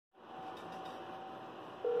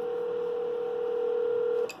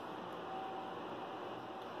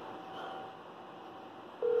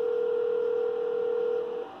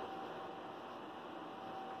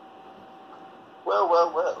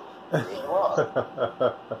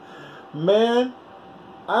Man,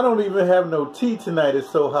 I don't even have no tea tonight. It's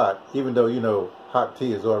so hot. Even though, you know, hot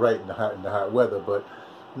tea is all right in the hot weather, but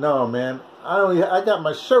no, man. I don't. I got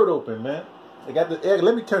my shirt open, man. I got the air.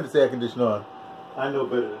 Let me turn this air conditioner on. I know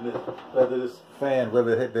better than this. Whether this fan,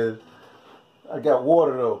 whether it this. I got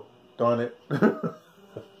water though. Darn it.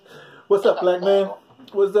 What's up, black man?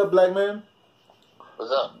 What's up, black man?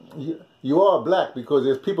 What's up? You are black because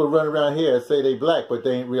there's people running around here that say they black, but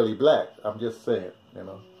they ain't really black. I'm just saying, you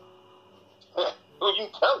know. Who you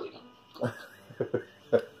telling?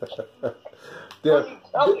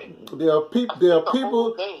 There are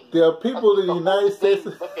people in the United States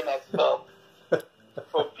looking at stuff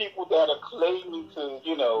for people that are claiming to,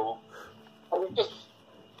 you know, just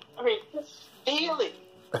stealing.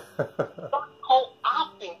 Start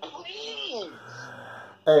co-opting, please.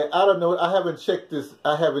 Hey, I don't know. I haven't checked this,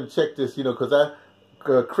 you know, because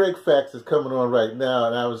Craig Fax is coming on right now,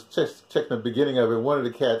 and I was checking the beginning of it. One of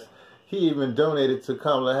the cats, he even donated to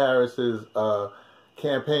Kamala Harris's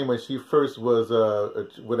campaign when she first was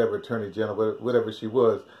whatever attorney general, whatever she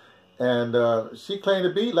was, and she claimed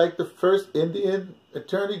to be like the first Indian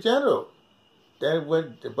attorney general. And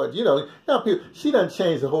but you know, people, she done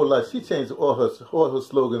changed a whole lot. She changed all her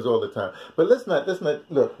slogans all the time. But let's not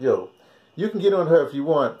look, yo. You can get on her if you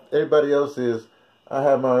want. Everybody else is. I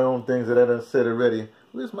have my own things that I done said already.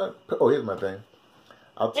 Here's my thing.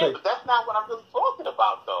 I'll take. But that's not what I'm really talking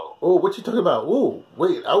about, though. Oh, what you talking about? Oh,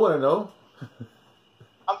 wait, I want to know.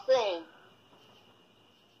 I'm saying,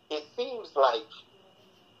 it seems like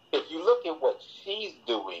if you look at what she's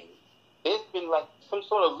doing, there's been like some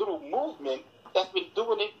sort of little movement that's been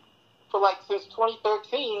doing it for like since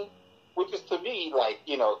 2013, which is to me like,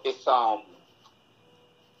 you know, it's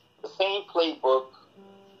the same playbook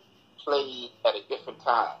played at a different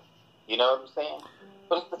time. You know what I'm saying?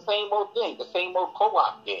 But it's the same old thing, the same old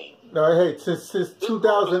co-op game. No, hey, since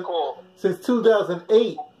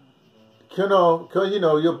 2008, you know,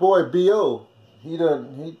 your boy B.O., he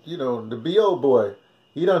you know, the B.O. boy,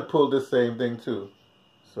 he done pulled the same thing too.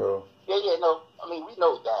 So. Yeah, no, I mean, we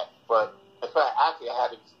know that, but in fact, actually, I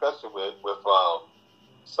had a discussion with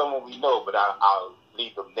someone we know, but I'll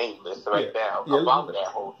leave them nameless right now about that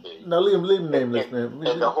whole thing. No, leave them nameless, man.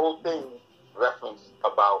 And the whole thing referenced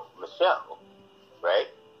about Michelle, right?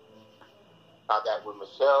 How that when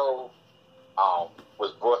Michelle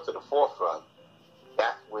was brought to the forefront,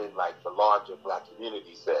 that's when like the larger black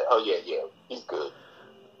community said, "Oh yeah, he's good.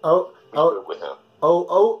 We're good with him."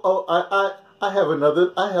 I have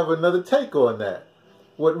another take on that.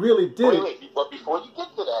 What really did Wait, but before you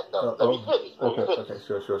get to that, though, let me finish. Okay,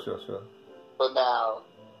 sure. So now,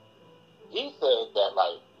 he said that,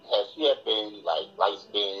 like, had she had been, like,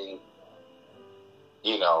 light-skinned,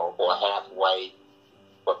 you know, or half-white,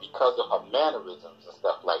 but because of her mannerisms and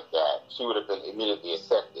stuff like that, she would have been immediately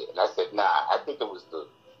accepted. And I said, nah, I think it was the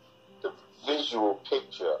visual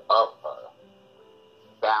picture of her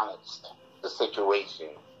balanced the situation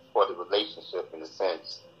or the relationship in the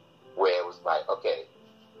sense where it was like, okay,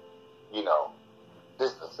 you know,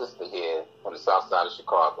 this is a sister here on the south side of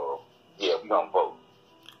Chicago. Yeah, we're going to vote.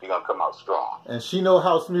 We're going to come out strong. And she know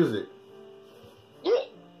house music. Yeah,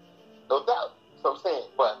 no doubt. So I'm saying,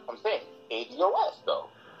 ADOS, though.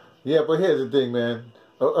 Yeah, but here's the thing, man.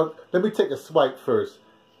 Let me take a swipe first.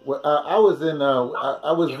 Well, I was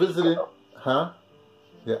visiting. Huh?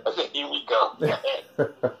 Yeah. Okay, here we go.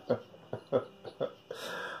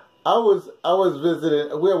 I was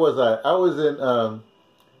visiting. Where was I? I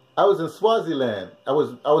was in Swaziland. I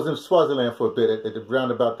was in Swaziland for a bit at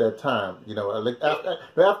around about that time. You know, like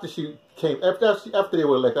after she came, after they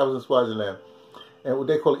were elected, I was in Swaziland, and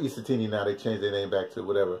they call it Eswatini now. They changed their name back to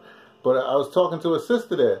whatever. But I was talking to a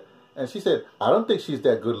sister there, and she said, "I don't think she's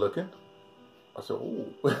that good looking." I said,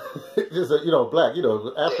 "Ooh," just you know, black, you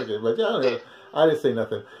know, African, but yeah, I didn't say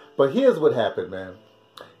nothing. But here's what happened, man.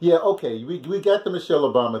 Yeah, okay, we got the Michelle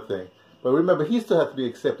Obama thing, but remember, he still has to be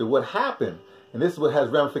accepted. What happened, and this is what has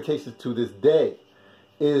ramifications to this day,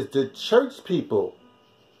 is the church people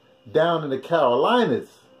down in the Carolinas,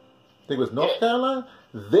 I think it was North Carolina,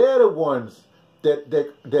 they're the ones that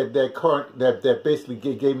basically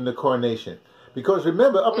gave him the coronation. Because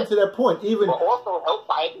remember, up until that point, even... But also helped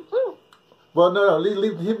Biden, too. Well, no,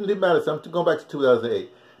 leave matters. I'm going back to 2008.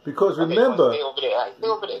 Because remember... Stay over there.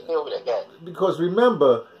 Because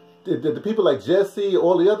remember, the people like Jesse,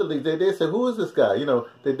 all the other leagues, they said, "Who is this guy?" You know,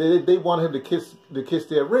 they wanted him to kiss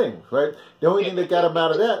their ring, right? The only thing that got him out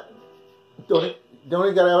of that, the only thing got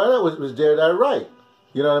him out of that was Jared Wright.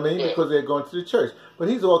 You know what I mean? Because they're going to the church. But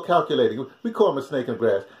he's all calculating. We call him a snake in the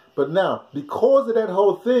grass. But now, because of that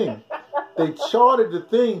whole thing, they charted the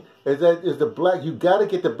thing is that is the black. You got to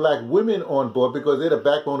get the black women on board because they're the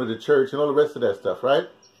backbone of the church and all the rest of that stuff, right?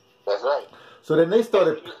 That's right. So then they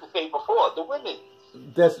started. As you used to say before, the women.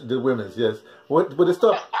 That's the women's, yes. But it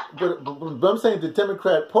started. But I'm saying the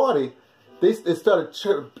Democrat Party, it started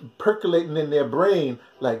percolating in their brain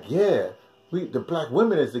like, yeah, the black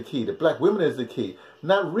women is the key. The black women is the key.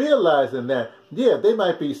 Not realizing that, yeah, they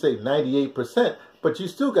might be say 98%, but you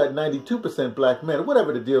still got 92% black men,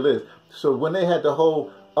 whatever the deal is. So when they had the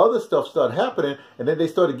whole other stuff start happening, and then they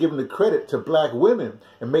started giving the credit to black women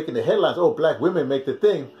and making the headlines, oh, black women make the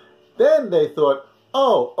thing. Then they thought,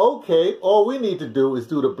 oh, okay, all we need to do is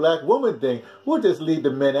do the black woman thing. We'll just leave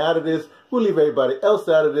the men out of this. We'll leave everybody else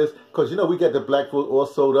out of this because, you know, we got the black vote all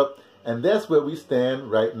sold up. And that's where we stand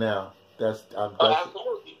right now.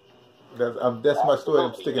 Absolutely. That's my story.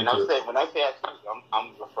 I'm sticking to it. When I say absolutely,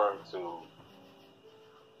 I'm referring to,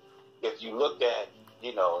 if you look at,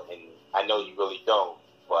 you know, and I know you really don't,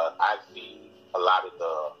 but I've seen a lot of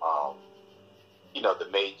the, you know, the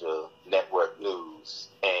major network news,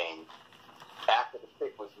 and after the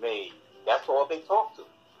pick was made, that's all they talk to.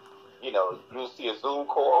 You know, you'll see a Zoom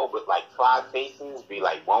call with like 5 faces, be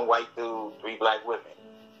like 1 white dude, 3 black women.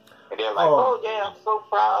 And they're like, oh yeah, I'm so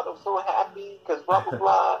proud, I'm so happy, because blah, blah,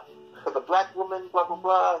 blah. Because the black woman, blah, blah,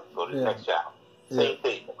 blah. Go to the next child. Same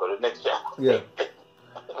thing. Go to the next child. Yeah.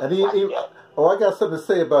 And I got something to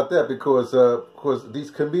say about that because these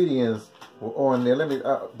comedians were on there.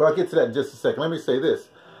 But I'll get to that in just a second. Let me say this.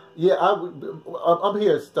 Yeah, I'm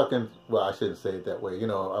here stuck in. Well, I shouldn't say it that way. You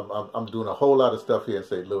know, I'm doing a whole lot of stuff here in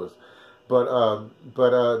St. Louis, but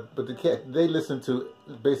they listen to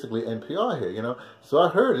basically NPR here. You know, so I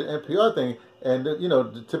heard an NPR thing, and you know,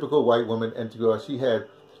 the typical white woman NPR. She had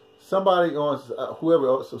somebody on whoever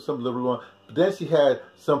else, some liberal one. But then she had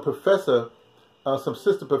some professor, some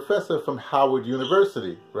sister professor from Howard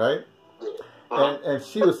University, right? And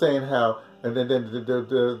she was saying how, and then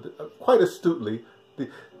the quite astutely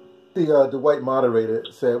the white moderator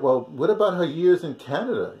said, well, what about her years in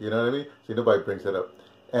Canada? You know what I mean? See, nobody brings that up.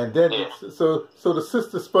 And then, so the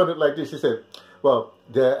sister spun it like this. She said, well,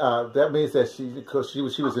 that means that because she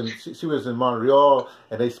was in Montreal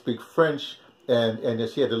and they speak French and then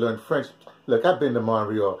she had to learn French. Look, I've been to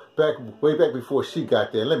Montreal way back before she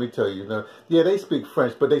got there. Let me tell you, yeah, they speak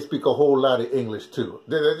French, but they speak a whole lot of English too.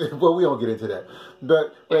 Well, we don't get into that.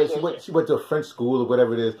 But she went to a French school or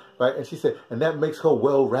whatever it is, right? And she said, and that makes her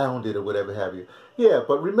well-rounded or whatever have you. Yeah,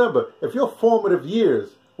 but remember, if your formative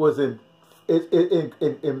years was in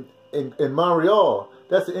Montreal,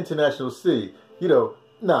 that's an international city. You know,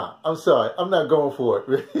 nah, I'm sorry, I'm not going for it.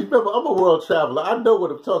 Remember, I'm a world traveler. I know what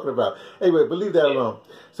I'm talking about. Anyway, but leave that alone.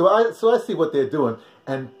 So I see what they're doing,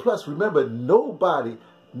 and plus, remember, nobody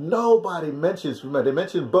mentions. Remember, they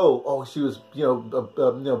mentioned Bo. Oh, she was,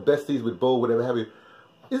 besties with Bo, whatever have you.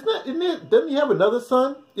 Doesn't he have another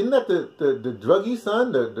son? Isn't that the druggy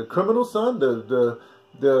son, the criminal son, the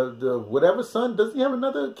whatever son? Doesn't he have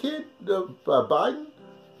another kid, Biden?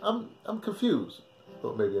 I'm confused.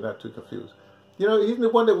 Well, maybe I'm not too confused. You know, he's the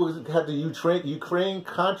one that had the Ukraine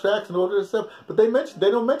contracts and all this stuff, but they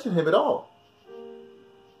don't mention him at all.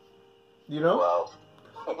 You know? Well.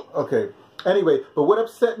 Okay. Anyway, but what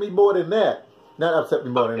upset me more than that,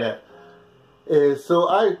 is so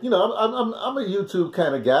I'm a YouTube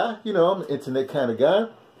kind of guy. You know, I'm an internet kind of guy,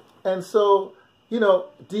 and so D.L.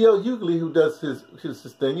 Hughley, who does his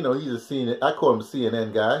thing, you know, he's a CNN. I call him a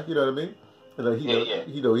CNN guy. You know what I mean?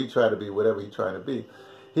 He tried to be whatever he's trying to be.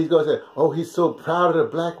 He's going to say, oh, he's so proud of the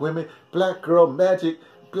black women, black girl magic,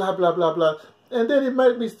 blah, blah, blah, blah. And then it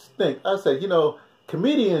made me think. I said,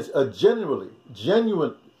 comedians are genuinely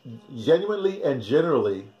and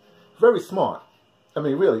generally very smart. I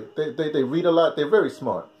mean, really, they read a lot. They're very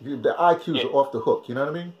smart. Their IQs are off the hook. You know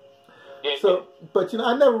what I mean? So, but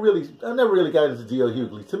I never really got into D.L.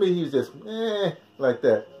 Hughley. To me, he was just like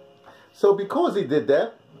that. So because he did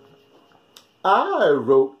that,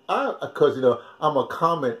 because I'm a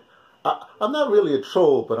comment. I'm not really a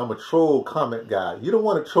troll, but I'm a troll comment guy. You don't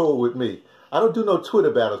want to troll with me. I don't do no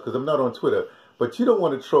Twitter battles because I'm not on Twitter. But you don't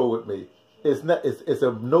want to troll with me. It's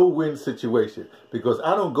a no-win situation because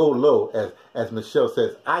I don't go low, as Michelle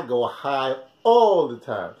says. I go high all the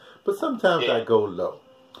time, but sometimes I go low.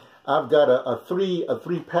 I've got a three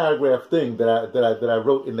paragraph thing that I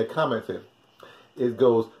wrote in the comments. It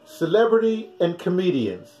goes, celebrity and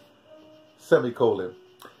comedians, semicolon.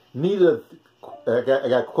 Neither, I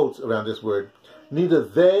got quotes around this word. Neither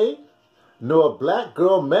they nor black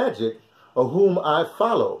girl magic or whom I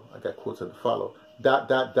follow. I got quotes on the follow. ...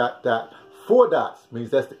 4 dots means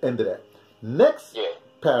that's the end of that. Next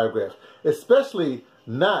paragraph. Especially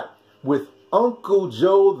not with Uncle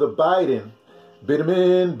Joe the Biden bit him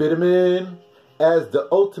in as the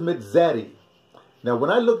ultimate zaddy. Now,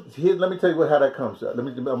 when I look here, let me tell you how that comes. I'm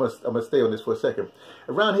gonna stay on this for a second.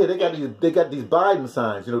 Around here, they got these Biden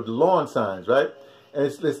signs, you know, the lawn signs, right? And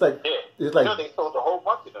it's like you know, they sold a whole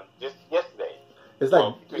bunch of them just yesterday. It's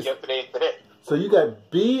like between yesterday and today. So you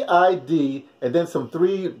got BID and then some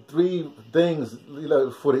three things, you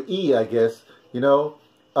know, for the E, I guess, you know,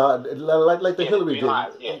 like the Hillary did,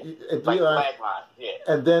 lines, like flag lines,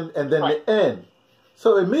 and then the N.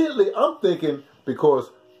 So immediately I'm thinking,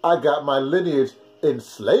 because I got my lineage in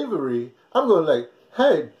slavery, I'm going like,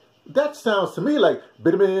 hey, that sounds to me like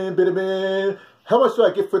bit him in. How much do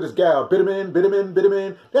I get for this gal? Bit him in.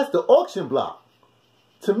 That's the auction block.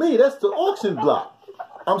 To me, that's the auction block.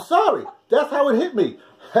 I'm sorry. That's how it hit me.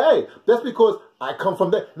 Hey, that's because I come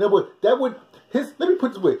from that. Let me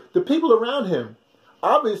put it this way. The people around him,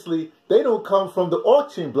 obviously, they don't come from the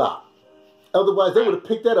auction block. Otherwise, they would have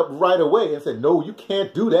picked that up right away and said, no, you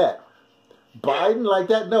can't do that. Biden like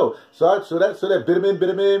that? No. So that bit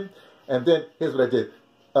him in. And then here's what I did.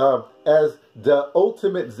 As the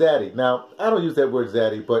ultimate zaddy. Now, I don't use that word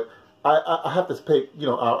zaddy, but I have to pay, you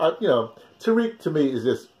know, Tariq to me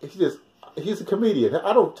is he's a comedian.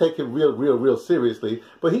 I don't take him real seriously,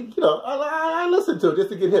 but he, you know, I listen to him just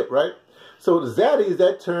to get hip, right? So zaddy is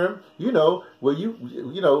that term, you know, where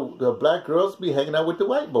you know, the black girls be hanging out with the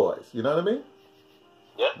white boys. You know what I mean?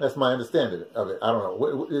 Yeah. That's my understanding of it. I don't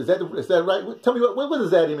know. Is that right? Tell me what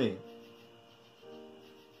does zaddy mean?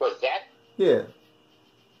 What's that? Yeah.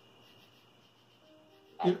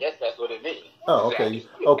 I guess that's what it means. Oh, okay.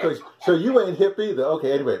 Okay. So you ain't hip either.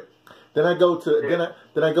 Okay. Anyway, then I go to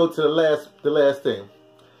then I go to the last thing.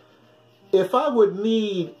 If I would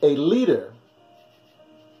need a leader,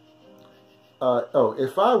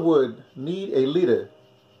 if I would need a leader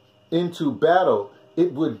into battle,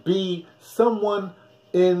 it would be someone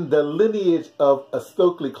in the lineage of a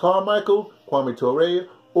Stokely Carmichael, Kwame Ture,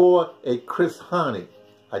 or a Chris Hani.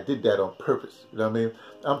 I did that on purpose. You know what I mean?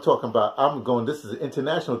 I'm talking about, this is an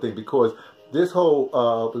international thing, because this whole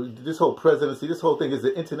presidency, this whole thing is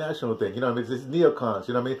an international thing. You know what I mean? It's neocons.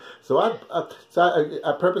 You know what I mean? So I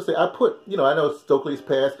purposely, I put, you know, I know Stokely's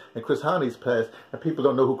passed and Chris Hani's passed, and people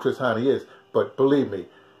don't know who Chris Hani is. But believe me,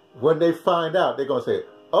 when they find out, they're going to say,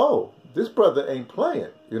 oh, this brother ain't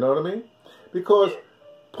playing. You know what I mean? Because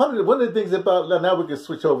one of the things about, now we can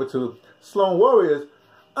switch over to Sloan Warriors,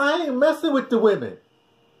 I ain't messing with the women.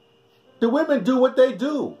 The women do what they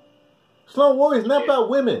do. Sloan Warriors not about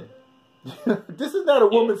women. This is not a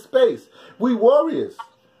woman's space. We warriors.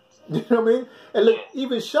 You know what I mean? And look,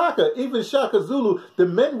 even Shaka Zulu, the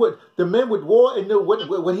men with war, and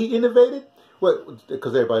what he innovated.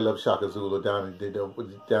 Because everybody loves Shaka Zulu down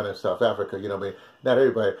in South Africa. You know what I mean? Not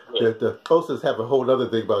everybody. The Osas have a whole other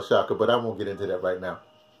thing about Shaka, but I won't get into that right now.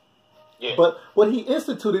 Yeah. But what he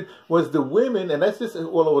instituted was the women, and that's just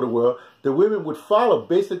all over the world. The women would follow.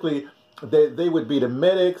 Basically, they would be the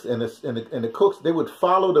medics and the cooks. They would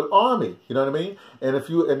follow the army. You know what I mean? And if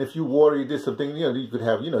you warrior did something, you know, you could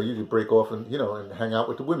have, you know, you could break off and, you know, and hang out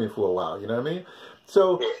with the women for a while. You know what I mean?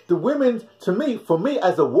 So the women, for me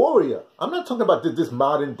as a warrior, I'm not talking about this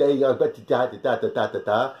modern day. You know what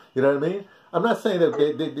I mean? I'm not saying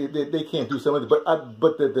that they can't do something, but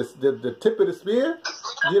the tip of the spear,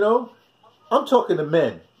 you know, I'm talking to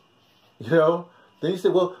men. You know, then you say,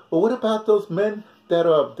 well, what about those men that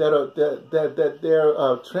they're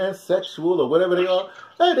transsexual or whatever they are?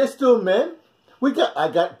 Hey, they're still men. I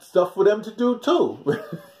got stuff for them to do too.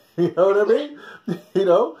 You know what I mean? You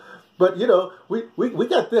know, but you know, we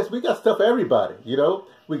got this. We got stuff for everybody. You know,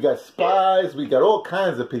 we got spies. We got all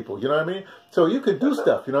kinds of people. You know what I mean? So you can do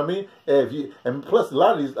stuff. You know what I mean? And plus a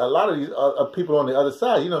lot of these people on the other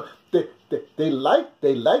side. You know, they like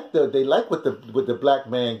what the black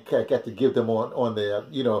man got to give them on their,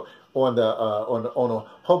 you know, on the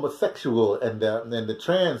homosexual and the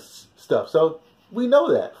trans stuff. So we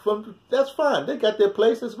know that. That's fine. They got their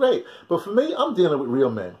place. It's great. But for me, I'm dealing with real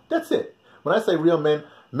men. That's it. When I say real men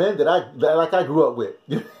that I grew up with.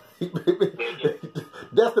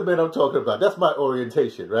 That's the men I'm talking about. That's my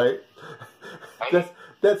orientation, right?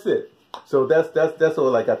 That's it. So that's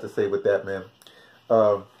all I got to say with that, man.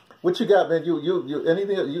 What you got, man? You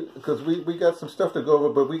anything? Because we got some stuff to go over,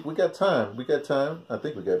 but we got time. We got time. I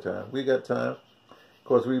think we got time. We got time.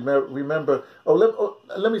 Because remember.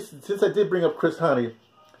 Let me. Since I did bring up Chris Hani,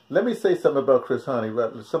 let me say something about Chris Hani.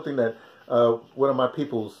 Right? Something that one of my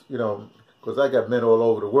people's, you know, because I got men all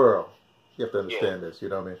over the world. You have to understand this. You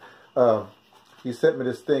know what I mean? He sent me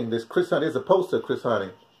this thing. This Chris Hani is a poster of Chris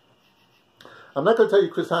Hani. I'm not going to tell you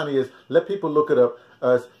who Chris Hani is. Let people look it up.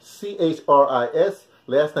 CHRIS.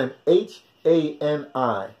 Last name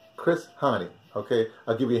Hani. Chris Hani. Okay,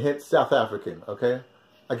 I'll give you a hint. South African. Okay,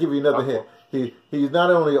 I'll give you another hint. He's not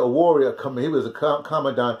only a warrior. He was a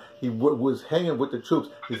commandant. He was hanging with the troops.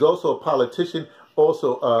 He's also a politician.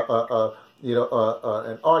 Also,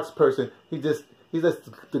 an arts person. He's just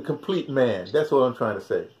the complete man. That's what I'm trying to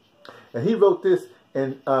say. And he wrote this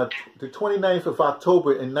in the 29th of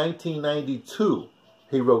October in 1992.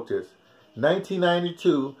 He wrote this.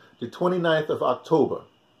 1992, the 29th of October.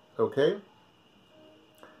 Okay?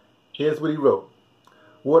 Here's what he wrote.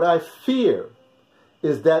 What I fear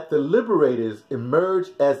is that the liberators emerge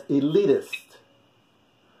as elitists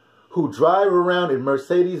who drive around in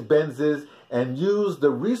Mercedes-Benzes and use the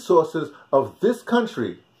resources of this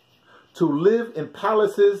country to live in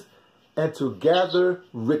palaces and to gather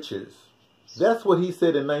riches. That's what he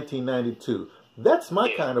said in 1992. That's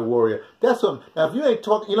my kind of warrior. That's what. Now, if you ain't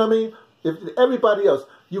talking, you know what I mean? If everybody else,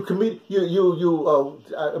 I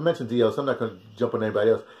mentioned DL, so I'm not going to jump on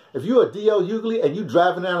anybody else. If you're a DL Hughley and you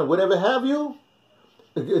driving around and whatever have you,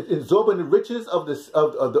 absorbing the riches of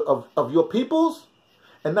your peoples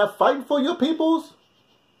and not fighting for your peoples,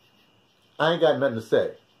 I ain't got nothing to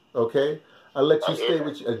say. Okay, I'll let you stay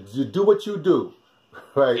with you do what you do,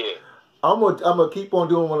 right? Yeah. I'm gonna keep on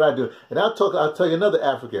doing what I do, and I'll tell you another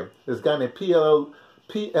African. This guy named PLO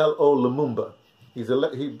Lumumba. He's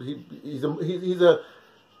not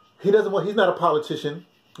a politician.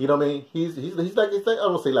 You know what I mean? He's like I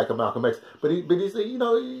don't say like a Malcolm X, but he's he's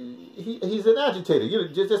an agitator. You know,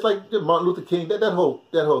 just like Martin Luther King. That whole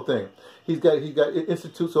thing. He's got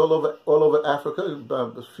institutes all over Africa,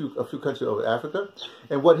 a few countries over Africa,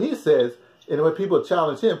 and what he says, and when people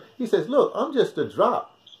challenge him, he says, "Look, I'm just a drop.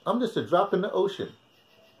 I'm just a drop in the ocean.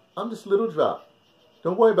 I'm just a little drop.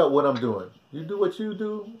 Don't worry about what I'm doing. You do what you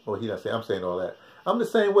do." Well, he not saying. I'm saying all that. I'm the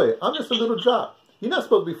same way. I'm just a little drop. You're not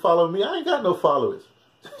supposed to be following me. I ain't got no followers.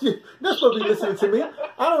 You're not supposed to be listening to me.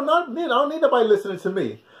 I don't need nobody listening to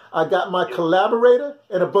me. I got my collaborator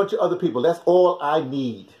and a bunch of other people. That's all I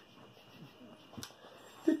need.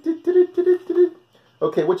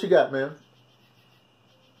 Okay, what you got, man?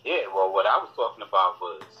 Yeah, well, what I was talking about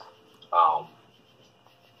was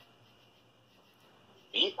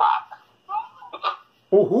BPOC.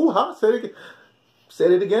 Oh, who? Huh? Say it again.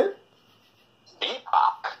 Say it again.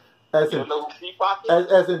 BPOC. As you in, know who BPOC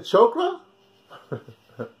is? As in Chokra?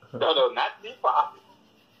 No, not BPOC.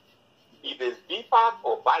 Either it's BPOC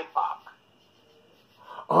or BIPOC.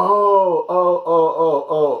 Oh,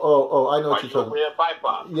 I know what you're talking about. Are you aware of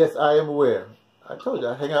BIPOC? Yes, I am aware. I told you,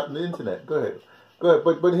 I hang out on the internet. Go ahead,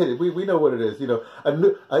 but hit it. We know what it is. You know,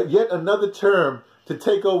 yet another term to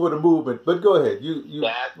take over the movement. But go ahead.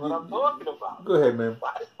 That's what I'm talking about. Go ahead, man.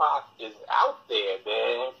 BIPOC is out there,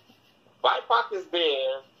 man. BIPOC is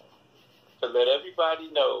there to let everybody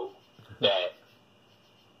know that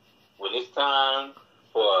when it's time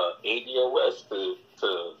for ADOS to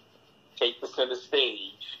take the center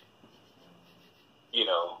stage, you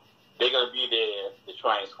know, they're going to be there to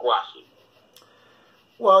try and squash it.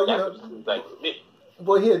 Well, here's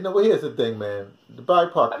the thing, man. The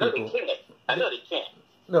BIPOC people. I know they can't.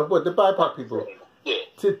 No, but the BIPOC people,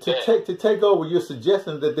 to take over, you're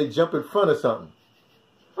suggesting that they jump in front of something.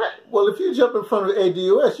 Right. Well, if you jump in front of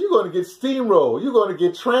ADOS, you're going to get steamrolled. You're going to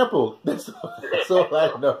get trampled. That's all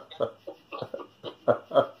I know.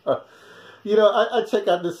 You know, I check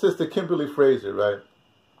out this sister Kimberly Fraser, right?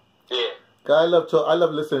 Yeah. I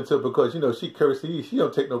love listening to her because, you know, she curses. She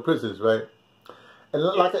don't take no prisoners, right? And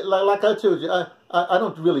like I told you, I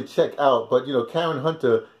don't really check out, but you know, Karen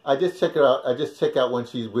Hunter, I just check her out. I just check out when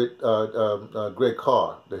she's with Greg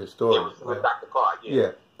Carr, the historian. Yeah, with Dr. Carr.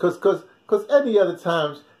 Yeah, because any other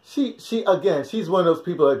times she's one of those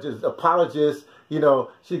people that just apologists. You know,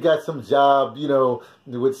 she got some job, you know,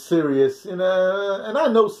 with Sirius, you know, and I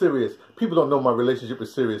know Sirius. People don't know my relationship with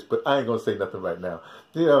Sirius, but I ain't gonna say nothing right now.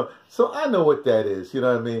 You know, so I know what that is. You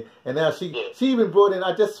know what I mean? And now she even brought in.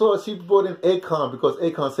 I just saw she brought in Akon because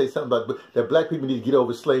Akon said something about that black people need to get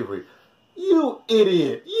over slavery. You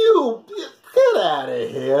idiot! You get out of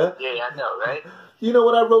here! Yeah, I know, right? You know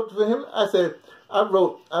what I wrote for him? I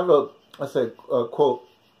said, quote,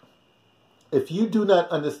 if you do not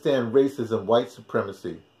understand racism, white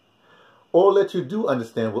supremacy, all that you do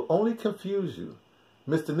understand will only confuse you.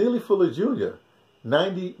 Mr. Neely Fuller Jr.,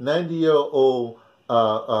 90-year-old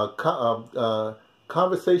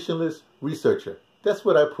conversationalist researcher. That's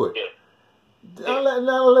what I put. Yeah. I'll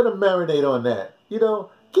let him marinate on that. You know,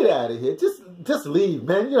 get out of here. Just leave,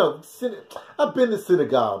 man. You know, I've been to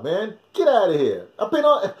synagogue, man. Get out of here. I've been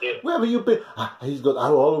all wherever you've been. He's going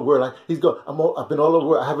all over the world. I've been all over the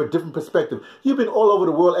world. I have a different perspective. You've been all over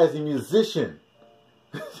the world as a musician.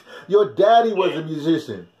 Your daddy was a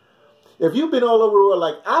musician. If you've been all over the world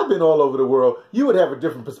like I've been all over the world, you would have a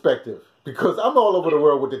different perspective. Because I'm all over the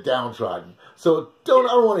world with the downtrodden. So I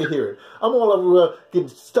don't want to hear it. I'm all over the world getting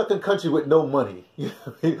stuck in country with no money. That's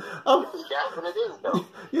what it is, though.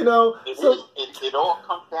 You know? It all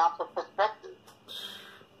comes down to perspective.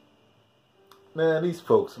 Man, these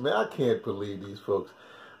folks, man, I can't believe these folks.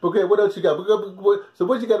 Okay, what else you got? So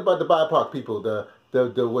what you got about the BIPOC people?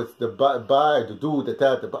 What's the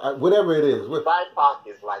whatever it is. The BIPOC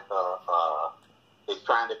is like it's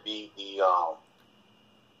trying to be the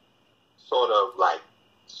sort of like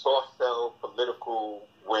soft cell political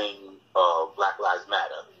wing of Black Lives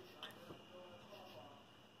Matter.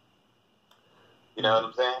 You know what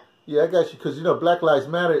I'm saying? Yeah, I got you. Because, you know, Black Lives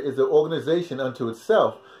Matter is an organization unto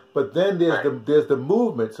itself. But then there's the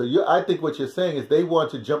movement. So I think what you're saying is they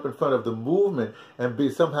want to jump in front of the movement and be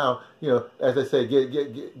somehow, you know, as I say,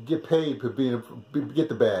 get paid for get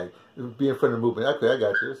the bag, be in front of the movement. Okay, I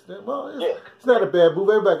got you. It's not a bad move.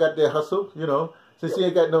 Everybody got their hustle, you know. Since you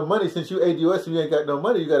ain't got no money, since you ADOS and you ain't got no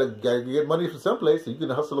money, you gotta get money from someplace. So you can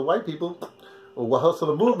hustle the white people or hustle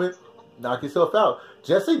the movement, knock yourself out.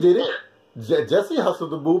 Jesse did it. Jesse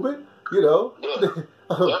hustled the movement, you know. You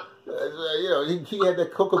know, he had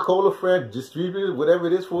that Coca-Cola friend, distributed whatever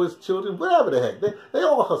it is for his children, whatever the heck. They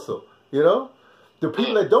all hustle, you know. The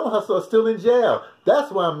people that don't hustle are still in jail.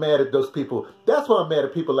 That's why I'm mad at those people. That's why I'm mad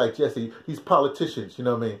at people like Jesse, these politicians, you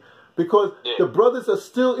know what I mean? Because the brothers are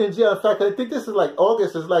still in jail. In fact, I think this is like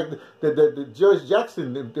August. It's like the George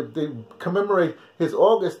Jackson. They commemorate his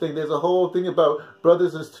August thing. There's a whole thing about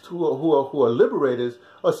brothers who are liberators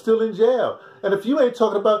are still in jail. And if you ain't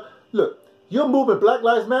talking about, look, your movement, Black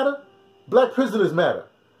Lives Matter, Black prisoners matter.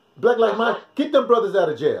 Black Lives Matter, get them brothers out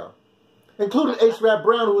of jail. Including H. Rap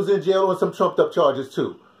Brown, who was in jail on some trumped up charges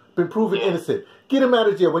too. Been proven innocent. Get him out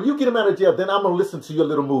of jail. When you get him out of jail, then I'm going to listen to your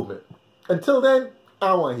little movement. Until then, I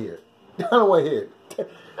don't want to hear it. I don't want to hear it.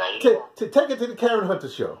 Take it to the Karen Hunter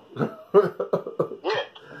show.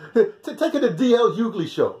 Take it to D.L. Hughley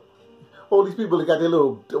show. All these people that got their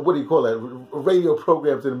little, what do you call that, radio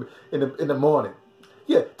programs in the morning.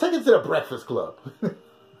 Yeah, take it to the Breakfast Club.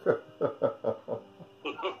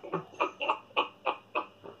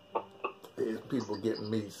 These people getting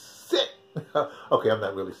me sick. Okay, I'm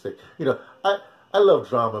not really sick. You know, I love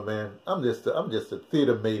drama, man. I'm just a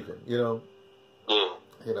theater maven, you know.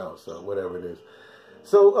 You know, so whatever it is.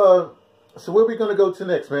 So where are we gonna go to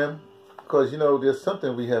next, man? Because, you know, there's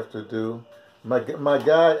something we have to do. My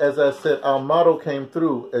guy, as I said, our motto came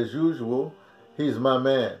through as usual. He's my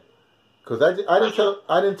man. Because I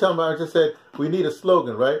didn't tell him. I just said we need a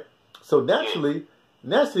slogan, right? So naturally,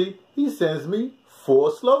 he sends me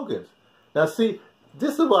 4 slogans. Now, see,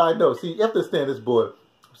 this is why I know. See, you have to understand this boy.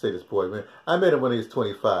 Say this boy, man. I met him when he was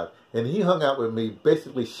 25, and he hung out with me,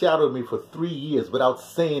 basically shadowed me for 3 years without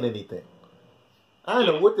saying anything. I don't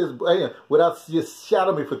know what this, without just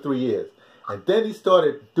shadowing me for 3 years. And then he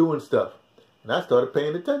started doing stuff, and I started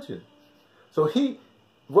paying attention. So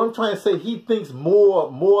what I'm trying to say, he thinks more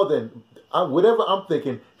than whatever I'm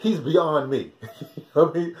thinking. He's beyond me. I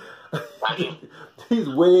mean, he's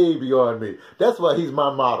way beyond me. That's why he's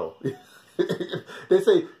my model. They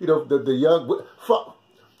say, you know, the young.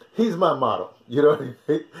 He's my model, you know.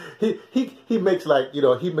 He makes like, you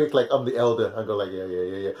know, I'm the elder. I go like,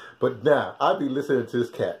 yeah. But now I be listening to this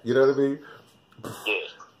cat. You know what I mean?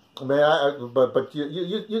 Yeah. Man, but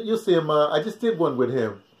you see him. I just did one with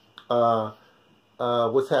him.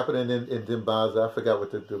 What's happening in Zimbabwe? I forgot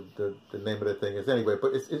what the name of the thing is. Anyway,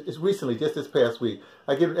 but it's recently, just this past week.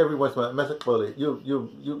 I give it every once in a while.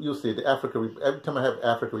 You'll see the Africa. Every time I have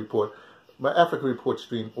Africa report. My Africa Report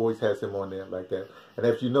stream always has him on there like that. And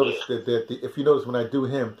if you notice if you notice when I do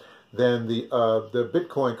him, then the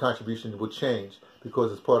Bitcoin contribution will change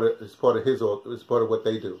because it's part of what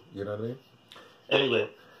they do. You know what I mean? Anyway,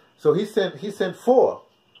 so he sent 4.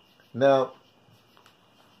 Now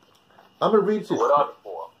I'm gonna read you. What are the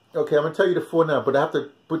 4? Okay, I'm gonna tell you the 4 now, but I have to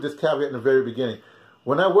put this caveat in the very beginning.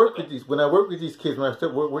 When I work with these kids, when I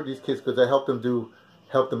start work with these kids, because I help them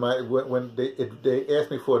out when they ask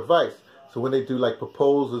me for advice. So when they do like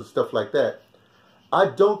proposals and stuff like that, I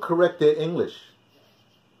don't correct their English.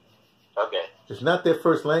 Okay. It's not their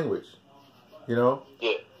first language, you know.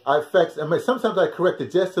 Yeah. Sometimes I correct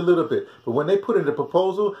it just a little bit, but when they put in the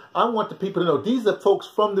proposal, I want the people to know these are folks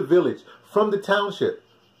from the village, from the township.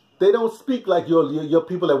 They don't speak like your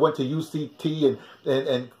people that went to UCT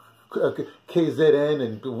and KZN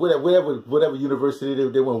and whatever university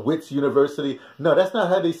they went, Wits University. No, that's not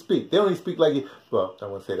how they speak. They only speak like, well, I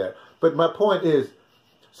won't say that. But my point is,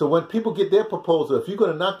 so when people get their proposal, if you're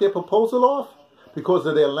going to knock their proposal off because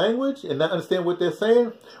of their language and not understand what they're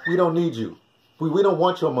saying, we don't need you. We don't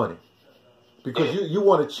want your money. because you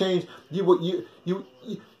want to change. You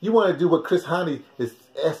want to do what Chris Hani is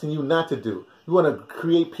asking you not to do. You want to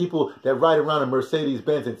create people that ride around in Mercedes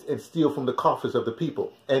Benz and steal from the coffers of the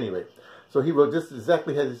people. Anyway, so he wrote this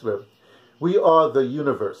exactly as he wrote. We are the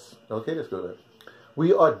universe. Okay, let's go there.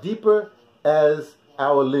 We are deeper as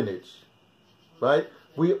our lineage, right?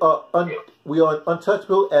 We are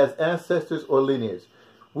untouchable as ancestors or lineage.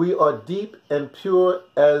 We are deep and pure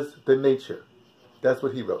as the nature. That's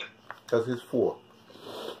what he wrote. That's his 4.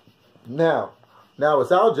 Now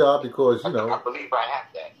it's our job because, you know. I believe I have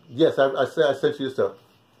that. Yes, I sent you stuff.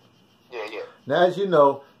 Yeah. Now, as you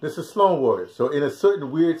know, this is Sloan Warrior. So in a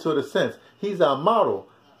certain weird sort of sense, he's our model.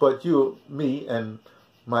 But you, me, and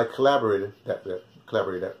my collaborator, that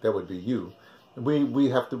would be you. We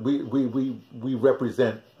have to, we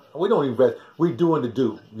represent. We don't even we doing the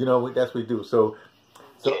do. You know, that's what we do. So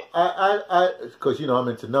I because you know I'm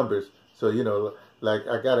into numbers. So you know, like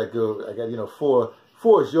I got you know 4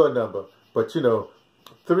 is your number, but you know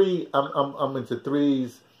 3 I'm into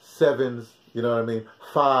 3s, 7s. You know what I mean?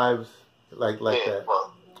 5s like that.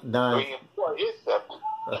 Well, 9. 3 and 4 is 7.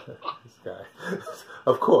 This guy,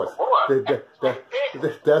 of course.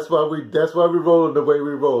 That's why we roll the way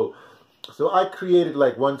we roll. So I created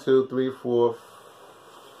like 1, 2, 3, 4,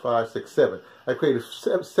 5, 6, 7. I created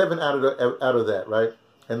 7 out of that, right?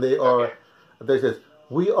 And they are. Okay. They says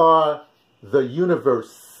we are the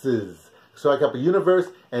universes. So I got the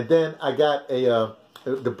universe, and then I got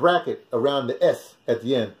the bracket around the S at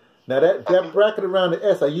the end. Now that bracket around the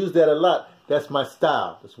S, I use that a lot. That's my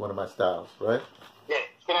style. That's one of my styles, right? Yeah.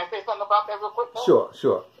 Can I say something about that real quick, though?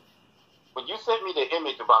 Sure. When you sent me the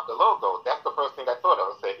image about the logo, that's the first thing I thought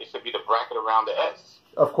of. I said it should be the bracket around the S.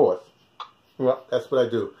 Of course. Well, that's what I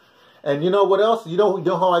do. And you know what else? You know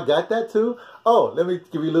how I got that too? Oh, let me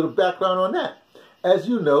give you a little background on that. As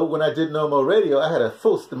you know, when I did Normal Radio, I had a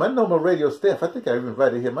full my Normal Radio staff. I think I even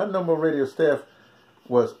write it here. My Normal Radio staff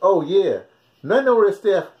was, my Normal Radio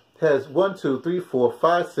staff has 1, 2, 3, 4,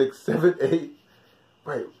 5, 6, 7, 8.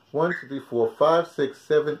 Wait, 1, 2, 3, 4, 5, 6,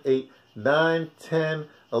 7, 8, 9, 10,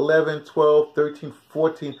 11, 12, 13,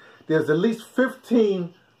 14. There's at least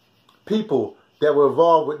 15 people that were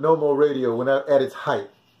involved with No More Radio when at its height.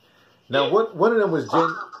 Now, one of them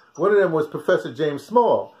was Professor James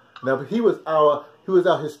Small. Now, he was our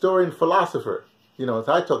historian philosopher. You know,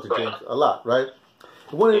 so I talked to James a lot, right?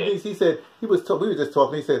 And one of the things he said, we were just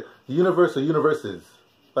talking. He said the universe or universes,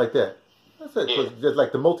 like that. I said just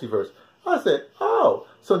like the multiverse. I said, oh,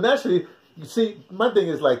 so naturally, you see, my thing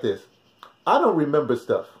is like this. I don't remember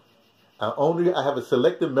stuff. I have a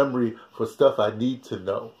selective memory for stuff I need to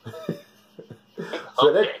know.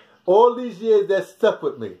 So that all these years that stuck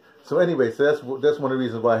with me. So anyway, so that's one of the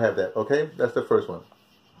reasons why I have that. Okay, that's the first one.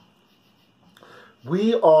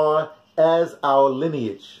 We are as our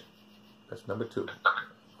lineage. That's number 2.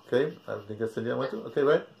 Okay, I think that's the number 2. Okay,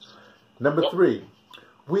 right. Number 3.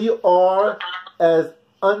 We are as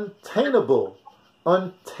untaintable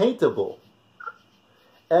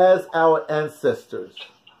as our ancestors.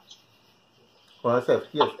 Well, I said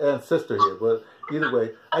yes, ancestor here, but either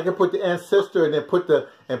way, I can put the ancestor and then put the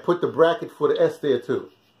bracket for the S there too.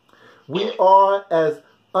 We are as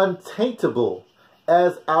untaintable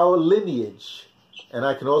as our lineage, and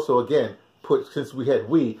I can also again put, since we had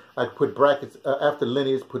I can put brackets after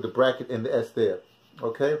lineage, put the bracket and the S there.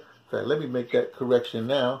 Okay, so let me make that correction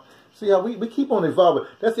now. See how we keep on evolving.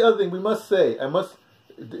 That's the other thing we must say.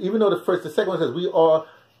 Even though the second one says we are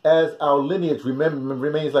as our lineage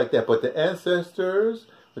remains like that, but the ancestors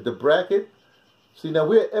with the bracket. See, now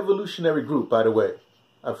we're an evolutionary group, by the way.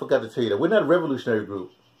 I forgot to tell you that. We're not a revolutionary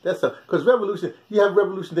group. Because revolution, you have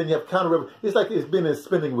revolution, then you have counter-revolution. It's like it's been a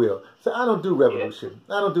spinning wheel. So I don't do revolution.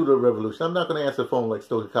 I don't do the revolution. I'm not going to answer the phone like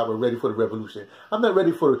Stokely Copper, ready for the revolution. I'm not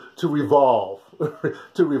ready to revolve.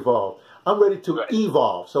 To revolve. I'm ready to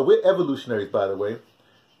evolve. So we're evolutionaries, by the way.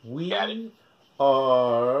 We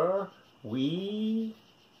are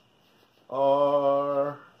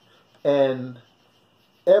an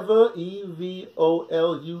evolutionary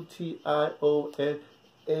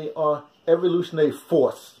evolutionary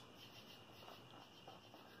force.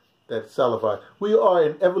 That's Salazar. We are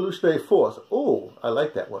an evolutionary force. Oh, I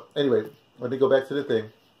like that one. Anyway, let me go back to the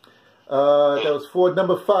thing. That was for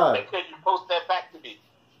number 5. Make sure you post that back to me.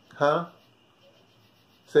 Huh?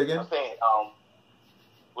 Say again? I'm saying,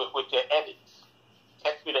 with your edits.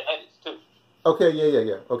 Text me the edits too. Okay,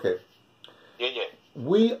 yeah. Okay. Yeah.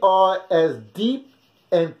 We are as deep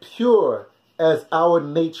and pure as our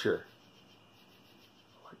nature.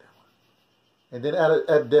 And then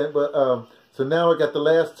so now I got the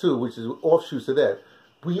last 2, which is offshoots of that.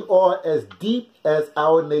 We are as deep as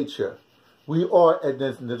our nature. We are, and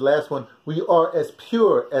then the last one, we are as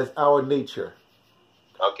pure as our nature.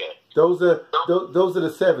 Okay. Those are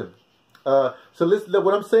the 7. So listen,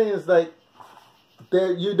 what I'm saying is like,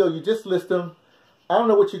 there, you just list them. I don't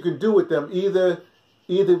know what you can do with them. Either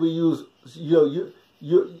we use,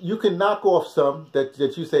 you can knock off some that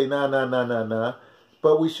you say nah,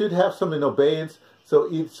 but we should have some in obeyance. So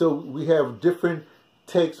we have different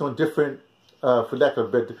takes on different, for lack of a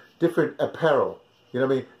better, different apparel. You know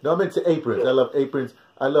what I mean? No, I'm into aprons. I love aprons.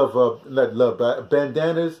 I love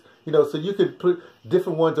bandanas. So you could put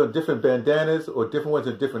different ones on different bandanas, or different ones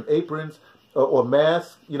on different aprons, or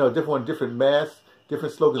masks. Different one, different masks,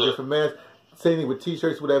 different slogans, different masks. Same thing with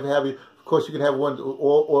T-shirts, whatever have you. Of course, you can have one,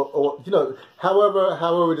 or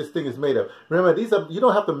however this thing is made of. Remember, these are, you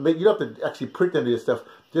don't have to actually print any of this stuff.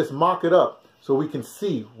 Just mark it up so we can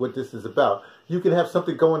see what this is about. You can have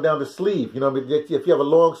something going down the sleeve. If you have a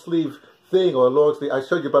long sleeve thing or a long sleeve, I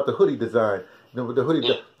showed you about the hoodie design. With the hoodie,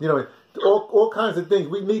 all kinds of things.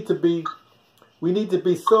 We need to be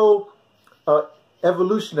so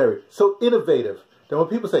evolutionary, so innovative. That when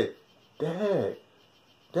people say, "Dang,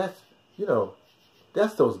 that's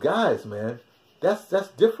those guys, man. That's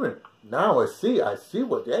different." Now I see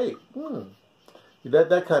what that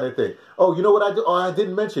kind of thing. Oh, you know what I do? Oh, I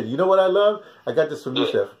didn't mention. You know what I love? I got this from you,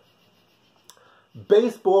 Chef.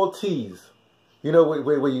 Baseball tees.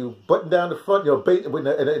 Where you button down the front, and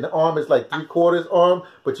the arm is like 3/4 arm,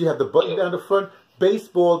 but you have the button down the front.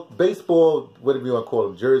 Baseball, whatever you want to call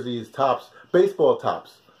them, jerseys, tops, baseball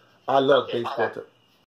tops. I love baseball tops.